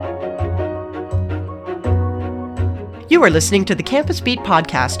You are listening to the Campus Beat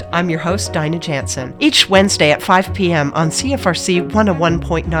podcast. I'm your host, Dinah Jansen. Each Wednesday at 5 p.m. on CFRC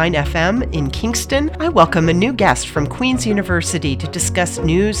 101.9 FM in Kingston, I welcome a new guest from Queen's University to discuss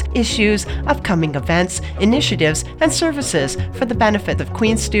news, issues, upcoming events, initiatives, and services for the benefit of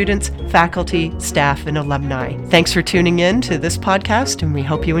Queen's students, faculty, staff, and alumni. Thanks for tuning in to this podcast, and we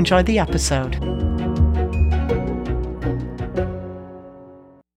hope you enjoy the episode.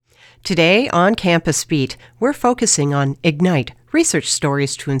 Today on Campus Beat, we're focusing on Ignite, research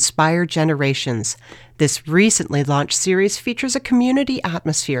stories to inspire generations. This recently launched series features a community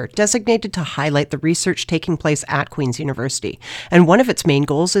atmosphere designated to highlight the research taking place at Queen's University. And one of its main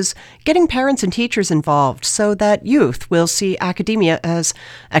goals is getting parents and teachers involved so that youth will see academia as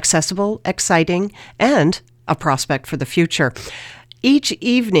accessible, exciting, and a prospect for the future. Each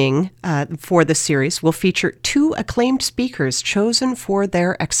evening for the series will feature two acclaimed speakers chosen for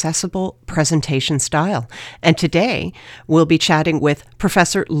their accessible presentation style. And today, we'll be chatting with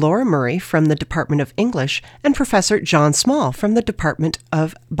Professor Laura Murray from the Department of English and Professor John Small from the Department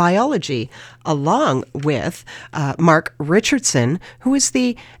of Biology, along with Mark Richardson, who is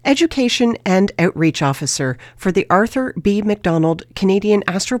the Education and Outreach Officer for the Arthur B. McDonald Canadian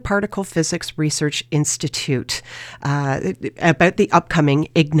Astroparticle Physics Research Institute, about the upcoming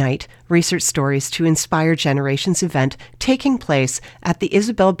Ignite Research Stories to Inspire Generations event taking place at the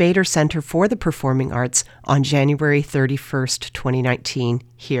Isabel Bader Centre for the Performing Arts on January 31st, 2019,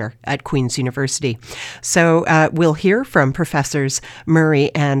 here at Queen's University. So we'll hear from Professors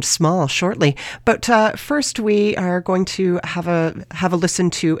Murray and Small shortly. But first, we are going to have a listen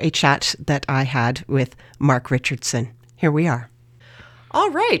to a chat that I had with Mark Richardson. Here we are. All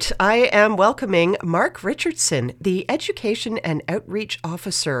right, I am welcoming Mark Richardson, the Education and Outreach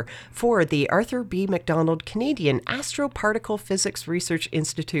Officer for the Arthur B. McDonald Canadian Astroparticle Physics Research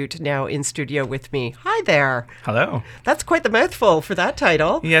Institute, now in studio with me. Hi there. Hello. That's quite the mouthful for that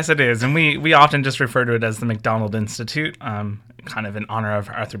title. Yes, it is. And we often just refer to it as the McDonald Institute, kind of in honor of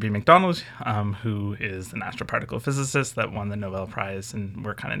Arthur B. McDonald, who is an astroparticle physicist that won the Nobel Prize, and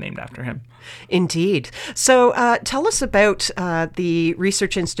we're kind of named after him. Indeed. So tell us about the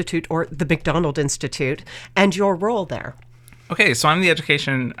Research Institute, or the McDonald Institute, and your role there. Okay, so I'm the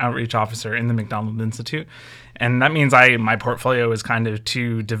Education Outreach Officer in the McDonald Institute, and that means my portfolio is kind of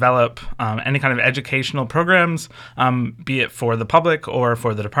to develop any kind of educational programs, be it for the public or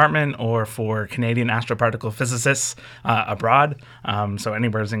for the department or for Canadian astroparticle physicists abroad, so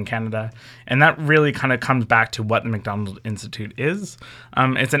anywhere in Canada. And that really kind of comes back to what the McDonald Institute is.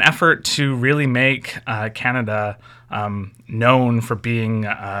 It's an effort to really make Canada known for being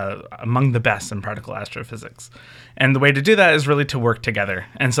among the best in particle astrophysics. And the way to do that is really to work together.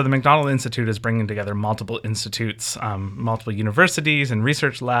 And so the McDonald Institute is bringing together multiple institutes, multiple universities and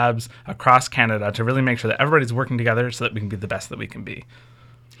research labs across Canada to really make sure that everybody's working together so that we can be the best that we can be.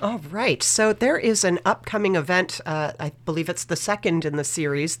 All right. So there is an upcoming event, I believe it's the second in the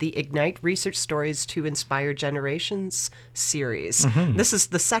series, the Ignite Research Stories to Inspire Generations series. Mm-hmm. This is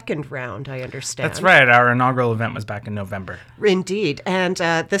the second round, I understand. That's right. Our inaugural event was back in November. Indeed. And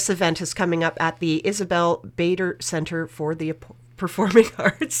this event is coming up at the Isabel Bader Centre for the Performing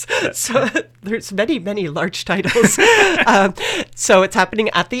Arts. So there's many large titles. So it's happening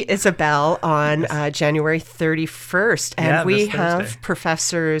at the Isabel on January 31st. And we have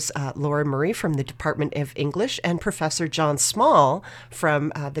Professors Laura Murray from the Department of English and Professor John Small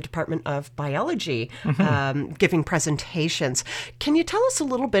from the Department of Biology giving presentations. Can you tell us a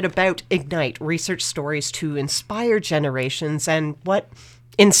little bit about Ignite, Research Stories to Inspire Generations, and what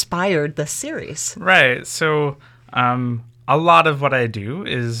inspired the series? Right. So a lot of what I do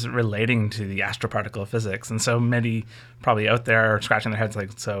is relating to the astroparticle physics. And so many probably out there are scratching their heads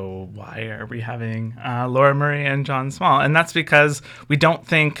like, so why are we having Laura Murray and John Small? And that's because we don't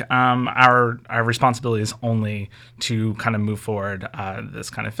think our responsibility is only to kind of move forward this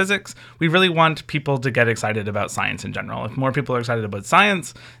kind of physics. We really want people to get excited about science in general. If more people are excited about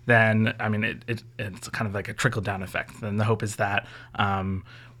science, then, I mean, it's kind of like a trickle-down effect. Then the hope is that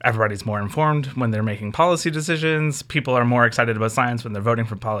everybody's more informed when they're making policy decisions. People are more excited about science when they're voting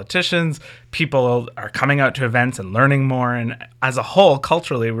for politicians. People are coming out to events and learning more. And as a whole,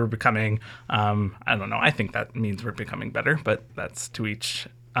 culturally, we're becoming, I don't know, I think that means we're becoming better, but that's to each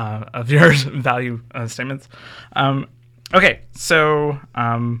of your value statements. Okay, so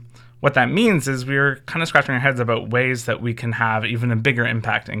what that means is we're kind of scratching our heads about ways that we can have even a bigger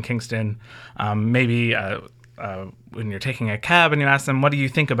impact in Kingston, maybe when you're taking a cab and you ask them, what do you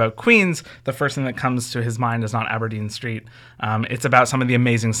think about Queens? The first thing that comes to his mind is not Aberdeen Street. It's about some of the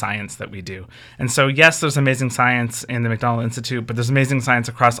amazing science that we do. And so, yes, there's amazing science in the Macdonald Institute, but there's amazing science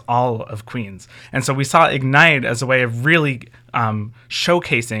across all of Queens. And so we saw Ignite as a way of really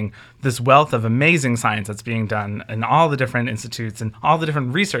showcasing this wealth of amazing science that's being done in all the different institutes and all the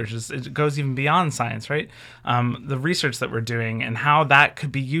different research. It goes even beyond science, right? The research that we're doing and how that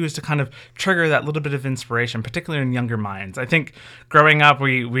could be used to kind of trigger that little bit of inspiration, particularly in younger minds. I think growing up,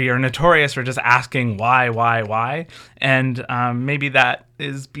 we are notorious for just asking why, and maybe that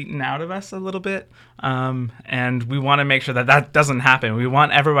is beaten out of us a little bit. And we want to make sure that that doesn't happen. We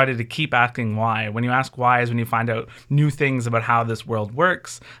want everybody to keep asking why. When you ask why is when you find out new things about how this world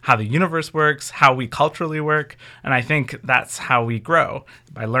works, how the universe works, how we culturally work. And I think that's how we grow,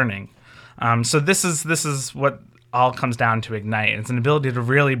 by learning. So this is what all comes down to Ignite. It's an ability to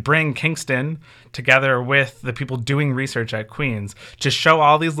really bring Kingston together with the people doing research at Queen's to show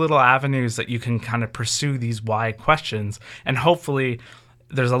all these little avenues that you can kind of pursue these why questions. And hopefully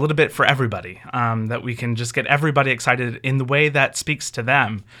there's a little bit for everybody, that we can just get everybody excited in the way that speaks to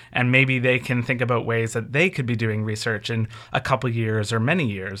them. And maybe they can think about ways that they could be doing research in a couple years or many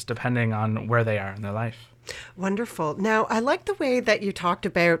years, depending on where they are in their life. Wonderful. Now, I like the way that you talked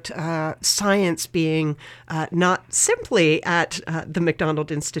about science being not simply at the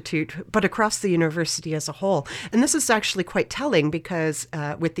Macdonald Institute, but across the university as a whole. And this is actually quite telling because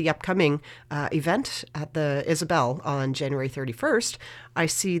with the upcoming event at the Isabel on January 31st, I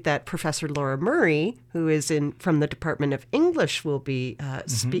see that Professor Laura Murray, who is from the Department of English, will be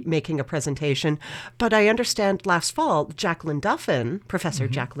making a presentation. But I understand last fall, Jacqueline Duffin, Professor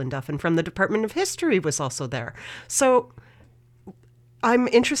Jacqueline Duffin from the Department of History was also there. So I'm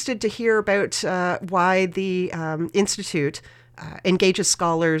interested to hear about why the Institute engages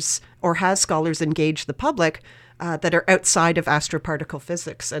scholars or has scholars engage the public that are outside of astroparticle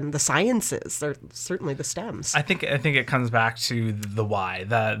physics and the sciences, or certainly the STEMs. I think it comes back to the why,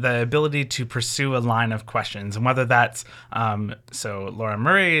 the ability to pursue a line of questions, and whether that's so Laura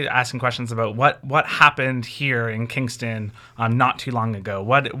Murray asking questions about what happened here in Kingston not too long ago,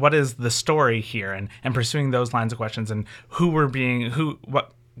 what is the story here, and pursuing those lines of questions, and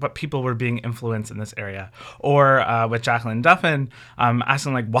what people were being influenced in this area. Or with Jacqueline Duffin,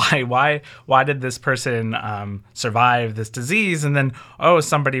 asking like, why did this person survive this disease? And then,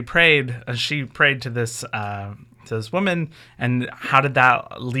 somebody prayed, she prayed to this woman, and how did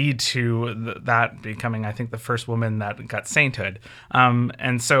that lead to that becoming, I think, the first woman that got sainthood?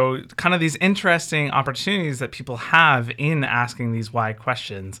 And so kind of these interesting opportunities that people have in asking these why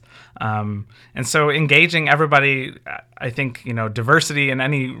questions. And so engaging everybody, I think, diversity in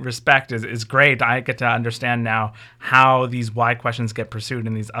any respect is great. I get to understand now how these why questions get pursued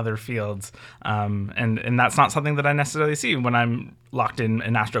in these other fields. And that's not something that I necessarily see when I'm locked in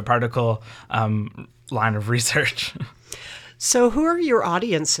an astroparticle line of research. So who are your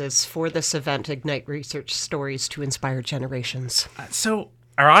audiences for this event, Ignite Research Stories to Inspire Generations? So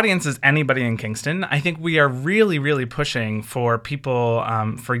our audience is anybody in Kingston. I think we are really, really pushing for people,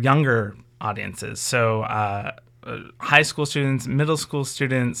 for younger audiences. So high school students, middle school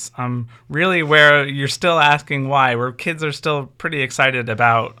students, really where you're still asking why, where kids are still pretty excited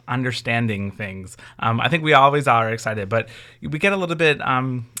about understanding things. I think we always are excited, but we get a little bit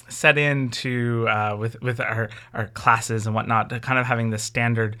set into with our classes and whatnot, to kind of having this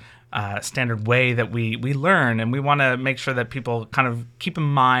standard way that we learn, and we want to make sure that people kind of keep in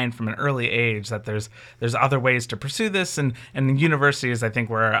mind from an early age that there's other ways to pursue this, and in universities, I think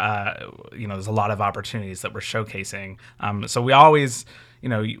we're there's a lot of opportunities that we're showcasing. So we always,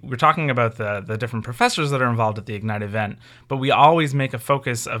 we're talking about the different professors that are involved at the Ignite event, but we always make a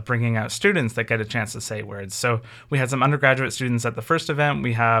focus of bringing out students that get a chance to say words. So we had some undergraduate students at the first event.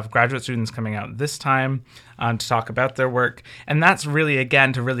 We have graduate students coming out this time to talk about their work. And that's really,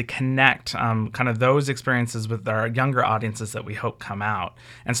 again, to really connect kind of those experiences with our younger audiences that we hope come out.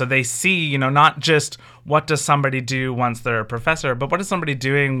 And so they see, not just what does somebody do once they're a professor, but what is somebody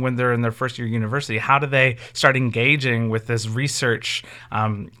doing when they're in their first year university? How do they start engaging with this research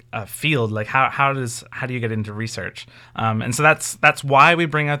field? Like how do you get into research? And so that's why we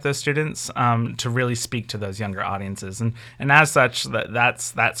bring out those students to really speak to those younger audiences. And as such,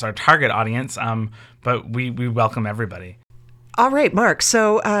 that's our target audience. But we welcome everybody. All right, Mark.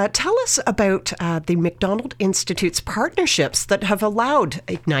 So tell us about the Macdonald Institute's partnerships that have allowed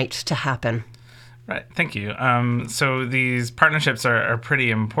Ignite to happen. Right. Thank you. So these partnerships are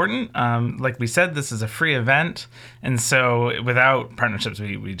pretty important. Like we said, this is a free event. And so without partnerships,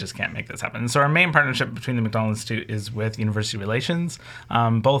 we just can't make this happen. And so our main partnership between the Macdonald Institute is with University Relations.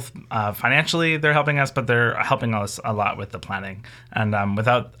 Both financially, they're helping us, but they're helping us a lot with the planning. And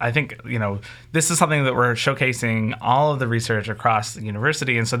I think, this is something that we're showcasing all of the research across the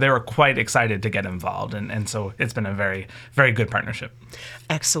university. And so they were quite excited to get involved. And so it's been a very, very good partnership.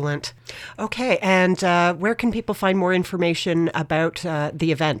 Excellent. Okay. And where can people find more information about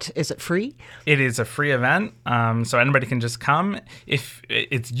the event? Is it free? It is a free event, so anybody can just come. If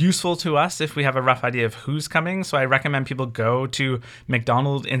it's useful to us if we have a rough idea of who's coming, so I recommend people go to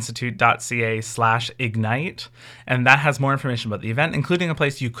macdonaldinstitute.ca/ignite, and that has more information about the event, including a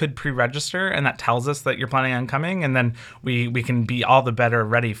place you could pre-register, and that tells us that you're planning on coming, and then we can be all the better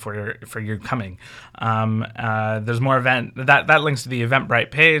ready for your coming. There's more event that links to the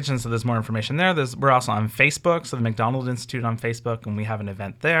Eventbrite page, and so there's more information there. We're also on Facebook, so the Macdonald Institute on Facebook, and we have an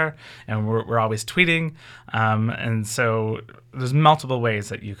event there, and we're always tweeting, and so there's multiple ways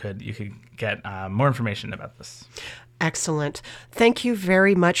that you could get more information about this. Excellent. Thank you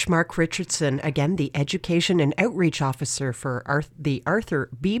very much, Mark Richardson, again, the Education and Outreach Officer for the Arthur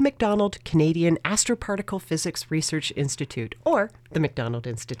B. Macdonald Canadian Astroparticle Physics Research Institute, or the Macdonald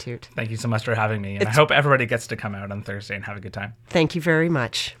Institute. Thank you so much for having me, and I hope everybody gets to come out on Thursday and have a good time. Thank you very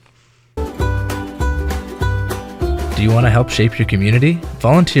much. Do you want to help shape your community?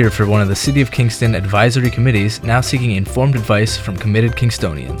 Volunteer for one of the City of Kingston advisory committees now seeking informed advice from committed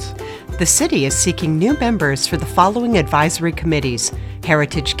Kingstonians. The city is seeking new members for the following advisory committees: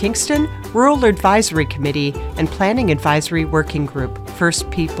 Heritage Kingston, Rural Advisory Committee, and Planning Advisory Working Group,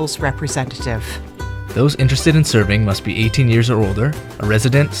 First Peoples Representative. Those interested in serving must be 18 years or older, a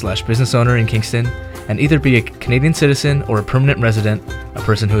resident/business owner in Kingston, and either be a Canadian citizen or a permanent resident, a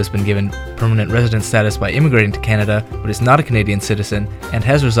person who has been given permanent resident status by immigrating to Canada but is not a Canadian citizen and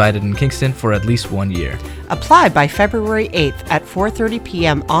has resided in Kingston for at least 1 year. Apply by February 8th at 4:30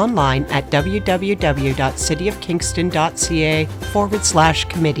 p.m. online at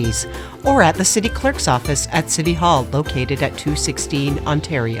www.cityofkingston.ca/committees or at the City Clerk's office at City Hall, located at 216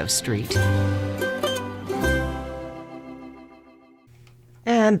 Ontario Street.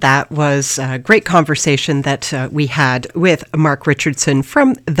 And that was a great conversation that we had with Mark Richardson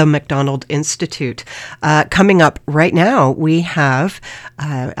from the Macdonald Institute. Coming up right now, we have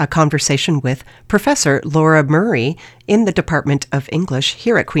a conversation with Professor Laura Murray in the Department of English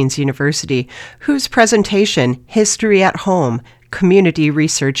here at Queen's University, whose presentation, History at Home, Community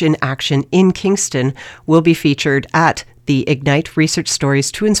Research in Action in Kingston, will be featured at the Ignite Research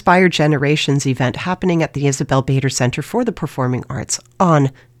Stories to Inspire Generations event happening at the Isabel Bader Centre for the Performing Arts on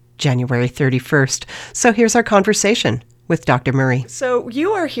January 31st. So here's our conversation with Dr. Murray. So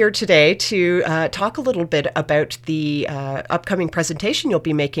you are here today to talk a little bit about the upcoming presentation you'll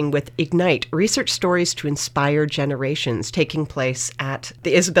be making with Ignite Research Stories to Inspire Generations, taking place at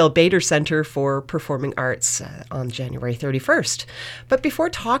the Isabel Bader Centre for Performing Arts on January 31st. But before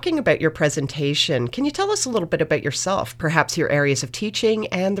talking about your presentation, can you tell us a little bit about yourself, perhaps your areas of teaching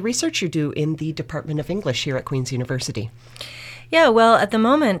and the research you do in the Department of English here at Queen's University? Yeah, well, at the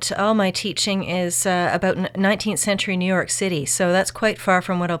moment, all my teaching is about 19th century New York City, so that's quite far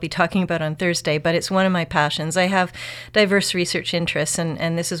from what I'll be talking about on Thursday, but it's one of my passions. I have diverse research interests,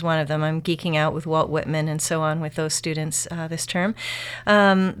 and this is one of them. I'm geeking out with Walt Whitman and so on with those students this term.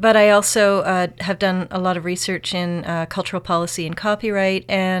 But I also have done a lot of research in cultural policy and copyright,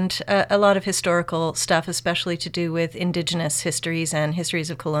 and a lot of historical stuff, especially to do with Indigenous histories and histories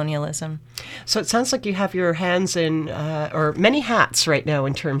of colonialism. So it sounds like you have your hands in, or many hats right now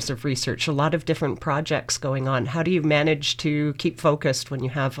in terms of research, a lot of different projects going on. How do you manage to keep focused when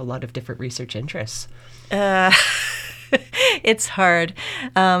you have a lot of different research interests? It's hard.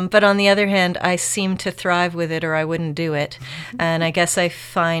 But on the other hand, I seem to thrive with it or I wouldn't do it. And I guess I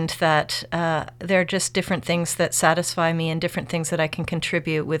find that there are just different things that satisfy me and different things that I can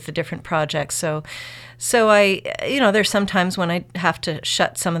contribute with the different projects. So I, there's some times when I have to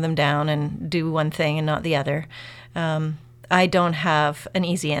shut some of them down and do one thing and not the other. I don't have an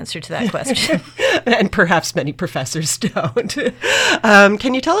easy answer to that question. And perhaps many professors don't.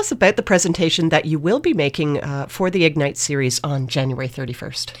 Can you tell us about the presentation that you will be making for the Ignite series on January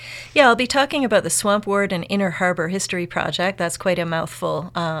 31st? Yeah, I'll be talking about the Swamp Ward and Inner Harbor History Project. That's quite a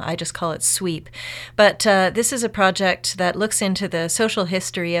mouthful. I just call it SWEEP. But this is a project that looks into the social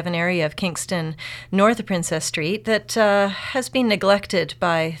history of an area of Kingston north of Princess Street that has been neglected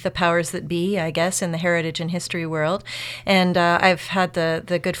by the powers that be, I guess, in the heritage and history world. And And I've had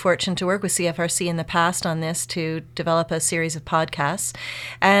the good fortune to work with CFRC in the past on this to develop a series of podcasts.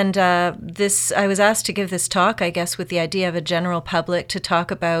 And I was asked to give this talk, I guess, with the idea of a general public to talk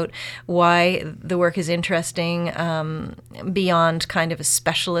about why the work is interesting beyond kind of a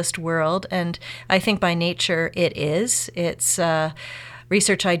specialist world. And I think by nature it is. It's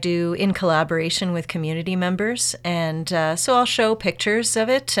research I do in collaboration with community members. And so I'll show pictures of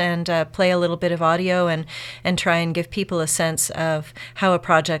it and play a little bit of audio and try and give people a sense of how a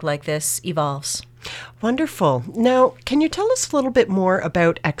project like this evolves. Wonderful. Now, can you tell us a little bit more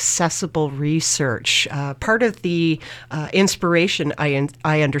about accessible research? Part of the inspiration,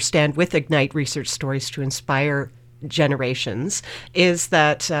 I understand, with Ignite Research Stories to Inspire Generations is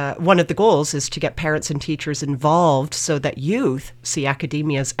that one of the goals is to get parents and teachers involved so that youth see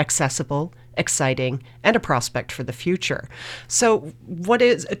academia as accessible, exciting, and a prospect for the future. So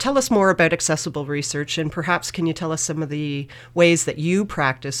tell us more about accessible research, and perhaps can you tell us some of the ways that you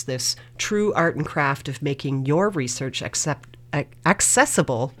practice this true art and craft of making your research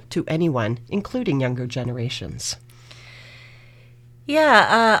accessible to anyone, including younger generations?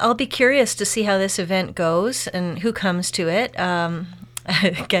 Yeah, I'll be curious to see how this event goes and who comes to it.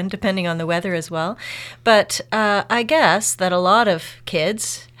 Again, depending on the weather as well. But I guess that a lot of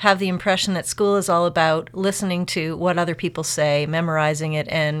kids have the impression that school is all about listening to what other people say, memorizing it,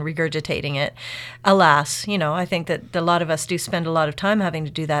 and regurgitating it. Alas, I think that a lot of us do spend a lot of time having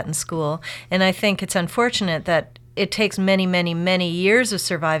to do that in school. And I think it's unfortunate that it takes many, many, many years of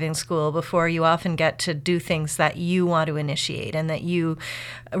surviving school before you often get to do things that you want to initiate and that you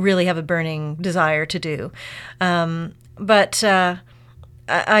really have a burning desire to do. But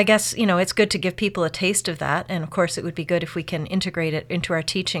I guess, it's good to give people a taste of that. And of course, it would be good if we can integrate it into our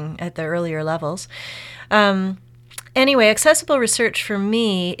teaching at the earlier levels. Anyway, accessible research for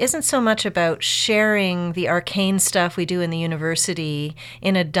me isn't so much about sharing the arcane stuff we do in the university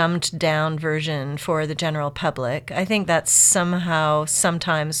in a dumbed-down version for the general public. I think that's somehow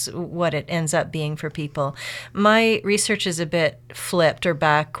sometimes what it ends up being for people. My research is a bit flipped or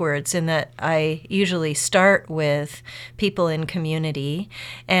backwards in that I usually start with people in community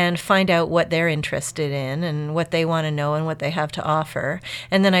and find out what they're interested in and what they want to know and what they have to offer.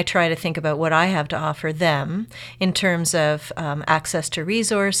 And then I try to think about what I have to offer them in terms of access to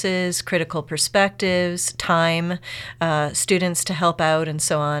resources, critical perspectives, time, students to help out, and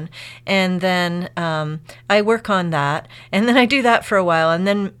so on. And then I work on that, and then I do that for a while, and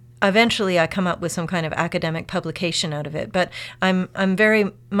then eventually I come up with some kind of academic publication out of it. But I'm very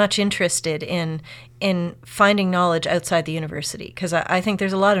much interested in finding knowledge outside the university, because I think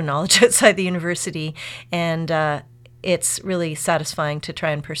there's a lot of knowledge outside the university, and it's really satisfying to try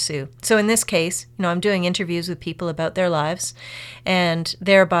and pursue. So in this case, I'm doing interviews with people about their lives, and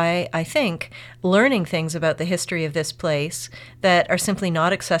thereby, I think, learning things about the history of this place that are simply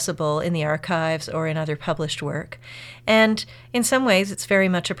not accessible in the archives or in other published work. And in some ways, it's very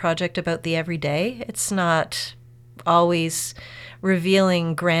much a project about the everyday. It's not always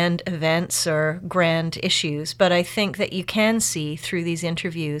revealing grand events or grand issues, but I think that you can see through these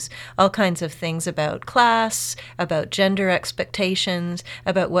interviews all kinds of things about class, about gender expectations,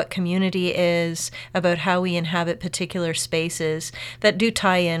 about what community is, about how we inhabit particular spaces that do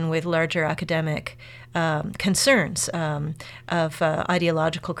tie in with larger academic concerns of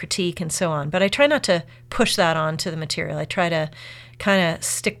ideological critique and so on. But I try not to push that onto the material. I try to kind of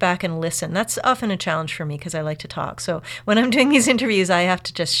stick back and listen. That's often a challenge for me because I like to talk. So when I'm doing these interviews, I have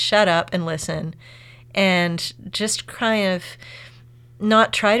to just shut up and listen and just kind of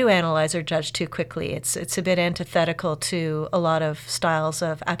not try to analyze or judge too quickly. It's a bit antithetical to a lot of styles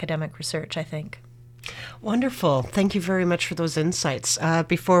of academic research, I think. Wonderful. Thank you very much for those insights.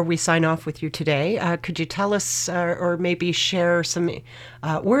 Before we sign off with you today, could you tell us or maybe share some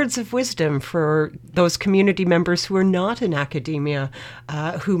words of wisdom for those community members who are not in academia,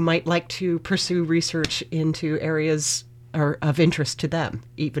 who might like to pursue research into areas of interest to them,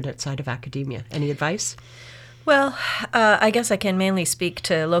 even outside of academia? Any advice? Well, I guess I can mainly speak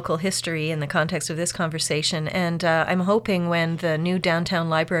to local history in the context of this conversation, and I'm hoping when the new downtown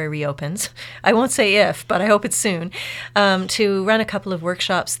library reopens, I won't say if, but I hope it's soon, to run a couple of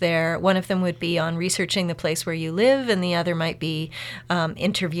workshops there. One of them would be on researching the place where you live, and the other might be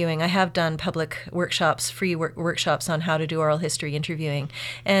interviewing. I have done public workshops, free workshops on how to do oral history interviewing,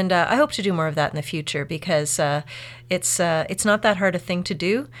 and I hope to do more of that in the future because it's not that hard a thing to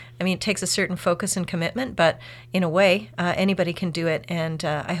do. I mean, it takes a certain focus and commitment, but in a way, anybody can do it, and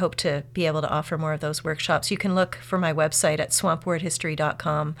I hope to be able to offer more of those workshops. You can look for my website at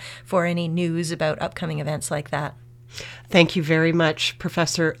swampwardhistory.com for any news about upcoming events like that. Thank you very much,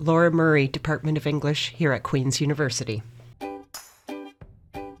 Professor Laura Murray, Department of English here at Queen's University.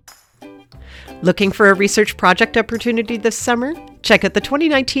 Looking for a research project opportunity this summer? Check out the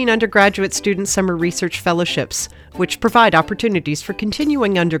 2019 Undergraduate Student Summer Research Fellowships, which provide opportunities for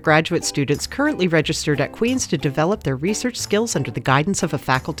continuing undergraduate students currently registered at Queen's to develop their research skills under the guidance of a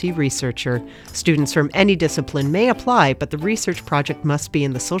faculty researcher. Students from any discipline may apply, but the research project must be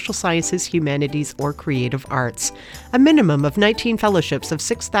in the social sciences, humanities, or creative arts. A minimum of 19 fellowships of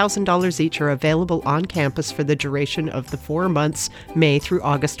 $6,000 each are available on campus for the duration of the 4 months, May through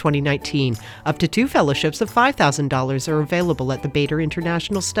August 2019. Up to 2 fellowships of $5,000 are available at the Bader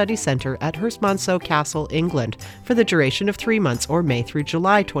International Study Centre at Herstmonceux Castle, England, for the duration of 3 months or May through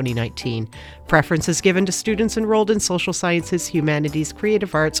July 2019. Preference is given to students enrolled in social sciences, humanities,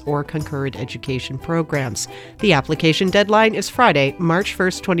 creative arts, or concurrent education programs. The application deadline is Friday, March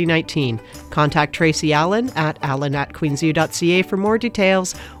 1st, 2019. Contact Tracy Allen at allen@queensu.ca for more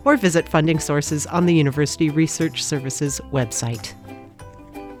details, or visit funding sources on the University Research Services website.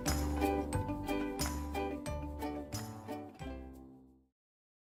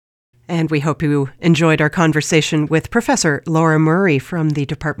 And we hope you enjoyed our conversation with Professor Laura Murray from the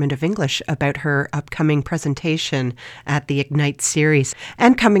Department of English about her upcoming presentation at the Ignite series.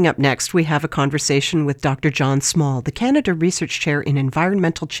 And coming up next, we have a conversation with Dr. John Small, the Canada Research Chair in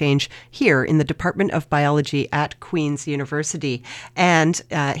Environmental Change here in the Department of Biology at Queen's University. And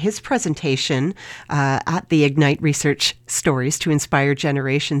his presentation at the Ignite Research Stories to Inspire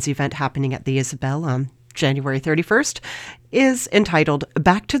Generations event happening at the Isabel on January 31st is entitled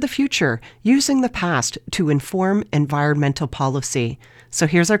Back to the Future, Using the Past to Inform Environmental Policy. So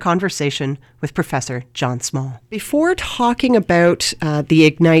here's our conversation with Professor John Small. Before talking about the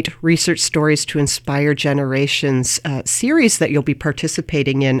Ignite Research Stories to Inspire Generations series that you'll be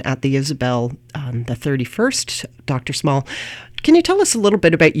participating in at the Isabel on the 31st, Dr. Small, can you tell us a little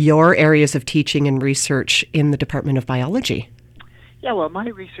bit about your areas of teaching and research in the Department of Biology? Yeah, well, my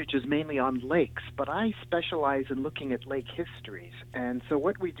research is mainly on lakes, but I specialize in looking at lake histories. And so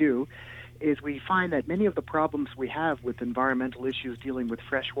what we do is we find that many of the problems we have with environmental issues dealing with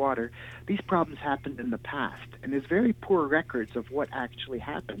fresh water, these problems happened in the past. And there's very poor records of what actually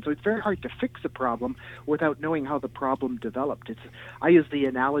happened. So it's very hard to fix a problem without knowing how the problem developed. I use the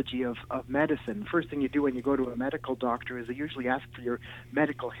analogy of medicine. First thing you do when you go to a medical doctor is they usually ask for your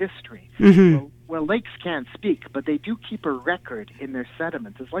medical history. Mm-hmm. Well, lakes can't speak, but they do keep a record in their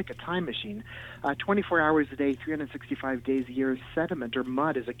sediments. It's like a time machine. 24 hours a day, 365 days a year, sediment or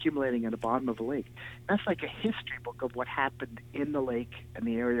mud is accumulating at the bottom of the lake. That's like a history book of what happened in the lake and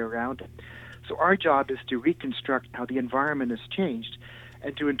the area around it. So our job is to reconstruct how the environment has changed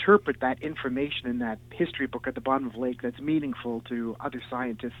and to interpret that information in that history book at the bottom of the lake that's meaningful to other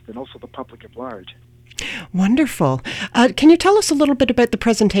scientists and also the public at large. Wonderful. Can you tell us a little bit about the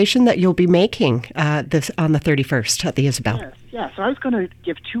presentation that you'll be making on the 31st at the Isabel? Yes. So I was going to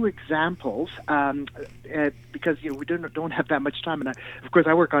give 2 examples because we don't have that much time, and of course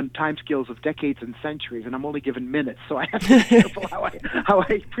I work on time scales of decades and centuries, and I'm only given minutes, so I have to be careful how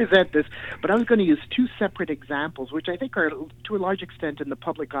I present this. But I was going to use 2 separate examples, which I think are to a large extent in the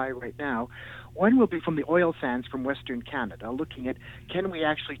public eye right now. One will be from the oil sands from Western Canada, looking at can we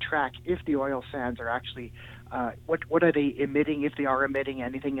actually track if the oil sands are actually, what are they emitting, if they are emitting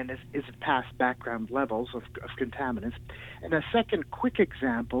anything, and is it past background levels of contaminants. And a second quick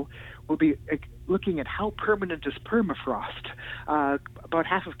example will be looking at how permanent is permafrost. About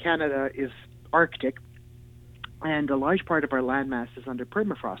half of Canada is Arctic, and a large part of our landmass is under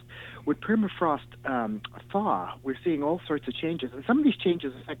permafrost. With permafrost thaw, we're seeing all sorts of changes, and some of these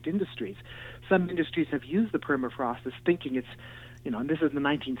changes affect industries. Some industries have used the permafrost as thinking it's, and this is in the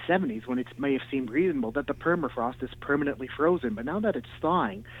 1970s when it may have seemed reasonable that the permafrost is permanently frozen, but now that it's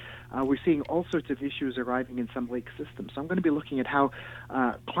thawing, we're seeing all sorts of issues arriving in some lake systems. So I'm going to be looking at how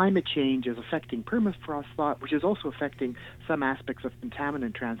climate change is affecting permafrost thaw, which is also affecting some aspects of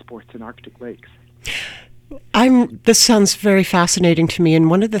contaminant transports in Arctic lakes. This sounds very fascinating to me, and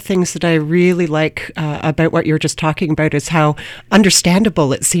one of the things that I really like about what you were just talking about is how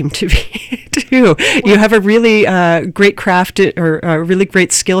understandable it seemed to be, too. You have a really great craft or a really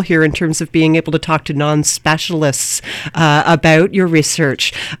great skill here in terms of being able to talk to non-specialists about your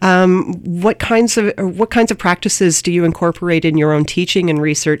research. What kinds of practices do you incorporate in your own teaching and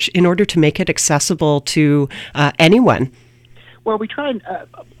research in order to make it accessible to anyone? Well, we try and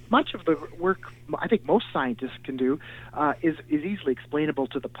much of the work I think most scientists can do is easily explainable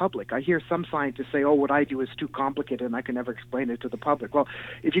to the public. I hear some scientists say, what I do is too complicated and I can never explain it to the public. Well,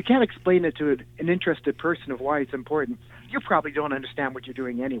 if you can't explain it to an interested person of why it's important, you probably don't understand what you're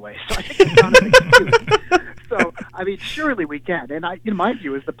doing anyway. So I think it's not an excuse. So, I mean, surely we can. And in my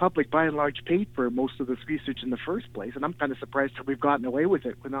view, is the public by and large paid for most of this research in the first place. And I'm kind of surprised that we've gotten away with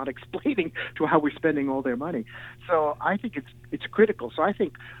it. We're not explaining to how we're spending all their money. So I think it's critical. So I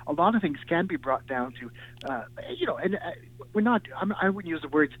think a lot of things can be brought down to, and we're not, I wouldn't use the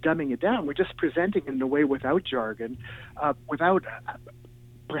words dumbing it down. We're just presenting it in a way without jargon, without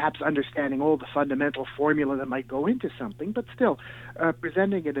perhaps understanding all the fundamental formula that might go into something, but still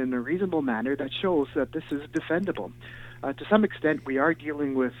presenting it in a reasonable manner that shows that this is defendable. To some extent, we are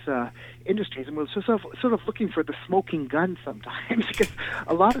dealing with industries, and we're sort of looking for the smoking gun sometimes, because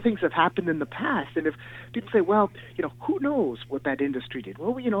a lot of things have happened in the past, and if people say, well, who knows what that industry did?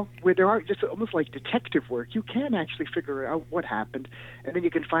 Well, where there are just almost like detective work, you can actually figure out what happened, and then you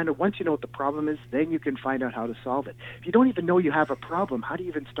can find out, once you know what the problem is, then you can find out how to solve it. If you don't even know you have a problem, how do you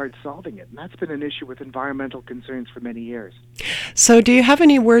even start solving it? And that's been an issue with environmental concerns for many years. So do you have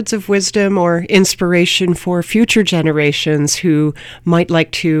any words of wisdom or inspiration for future generations who might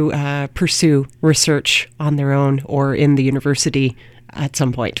like to pursue research on their own or in the university at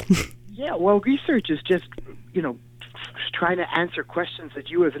some point? Yeah, well, research is just, trying to answer questions that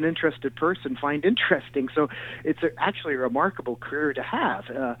you as an interested person find interesting. So it's actually a remarkable career to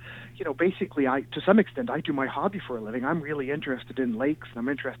have. Basically, to some extent, I do my hobby for a living. I'm really interested in lakes, and I'm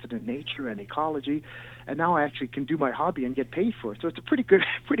interested in nature and ecology, and now I actually can do my hobby and get paid for it. So it's a pretty good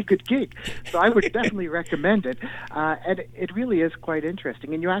gig. So I would definitely recommend it, and it really is quite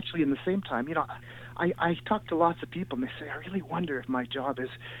interesting. And you actually, in the same time, I talk to lots of people, and they say, I really wonder if my job is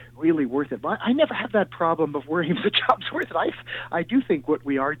really worth it. But I never have that problem of worrying if the job's worth it. I do think what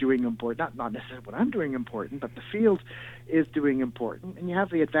we are doing important, not necessarily what I'm doing important, but the field is doing important. And you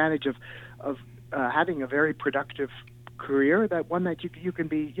have the advantage of having a very productive career, that one that you can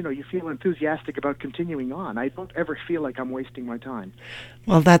be, you feel enthusiastic about continuing on. I don't ever feel like I'm wasting my time.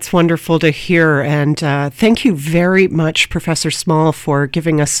 Well, that's wonderful to hear. And thank you very much, Professor Small, for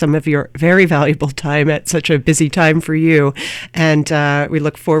giving us some of your very valuable time at such a busy time for you. And we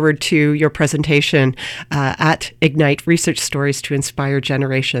look forward to your presentation at Ignite Research Stories to Inspire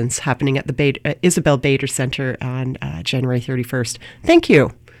Generations, happening at the Isabel Bader Center on January 31st. Thank you.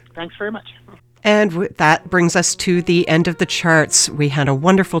 Thanks very much. And that brings us to the end of the charts. We had a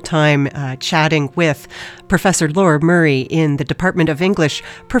wonderful time chatting with Professor Laura Murray in the Department of English,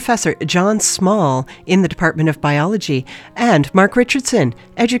 Professor John Small in the Department of Biology, and Mark Richardson,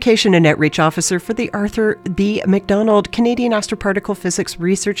 Education and Outreach Officer for the Arthur B. MacDonald Canadian Astroparticle Physics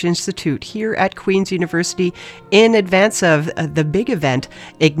Research Institute here at Queen's University, in advance of the big event,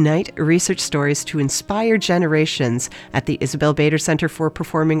 Ignite Research Stories to Inspire Generations at the Isabel Bader Center for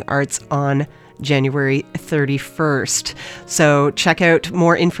Performing Arts on January 31st. So check out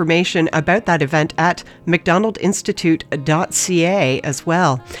more information about that event at macdonaldinstitute.ca as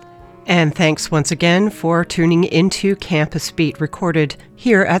well. And thanks once again for tuning into Campus Beat, recorded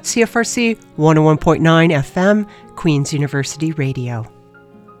here at CFRC 101.9 FM, Queen's University Radio.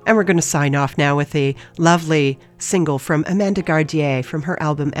 And we're going to sign off now with a lovely single from Amanda Gardier from her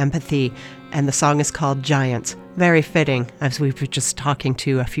album Empathy, and the song is called Giants. Very fitting, as we were just talking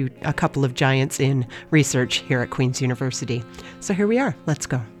to a couple of giants in research here at Queen's University. So here we are. Let's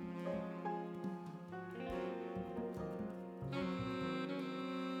go.